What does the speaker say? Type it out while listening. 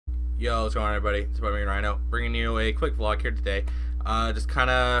Yo, what's going on, everybody? It's about me, Rhino, bringing you a quick vlog here today. Just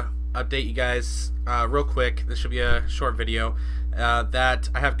kind of update you guys real quick. This should be a short video. That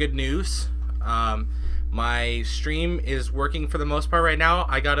I have good news. My stream is working for the most part right now.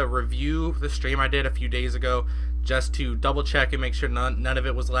 I got to review the stream I did a few days ago just to double check and make sure none of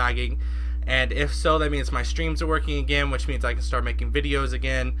it was lagging. And if so, that means my streams are working again, which means I can start making videos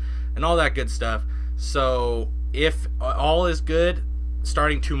again and all that good stuff. So if all is good,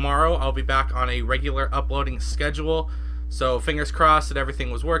 starting tomorrow, I'll be back on a regular uploading schedule. So fingers crossed that everything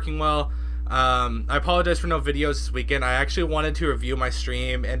was working well. I apologize for no videos this weekend. I actually wanted to review my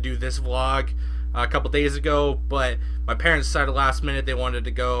stream and do this vlog a couple days ago, but my parents decided last minute they wanted to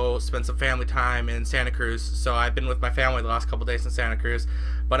go spend some family time in Santa Cruz. So I've been with my family the last couple days in Santa Cruz.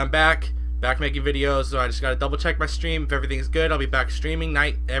 But I'm back making videos, so I just gotta double check my stream. If everything's good, I'll be back streaming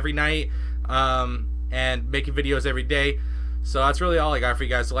every night and making videos every day. So that's really all I got for you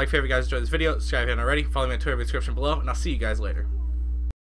guys. So like, favorite guys, enjoy this video, subscribe if you haven't already, follow me on Twitter in the description below, and I'll see you guys later.